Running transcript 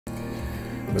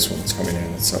This one's coming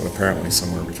in. It's apparently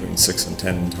somewhere between 6 and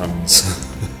 10 tons.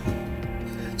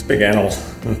 It's a big animal.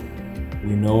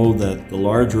 We know that the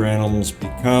larger animals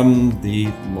become, the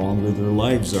longer their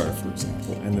lives are, for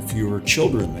example, and the fewer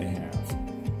children they have.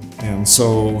 And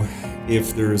so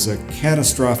if there's a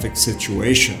catastrophic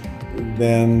situation,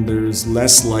 then there's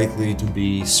less likely to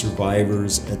be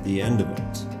survivors at the end of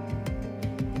it.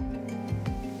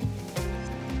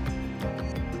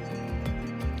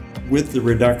 With the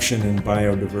reduction in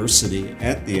biodiversity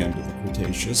at the end of the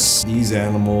Cretaceous, these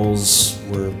animals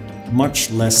were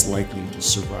much less likely to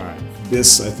survive.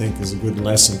 This, I think, is a good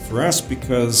lesson for us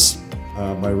because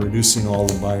by reducing all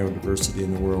the biodiversity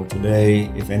in the world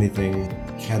today, if anything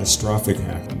catastrophic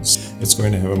happens, it's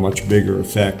going to have a much bigger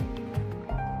effect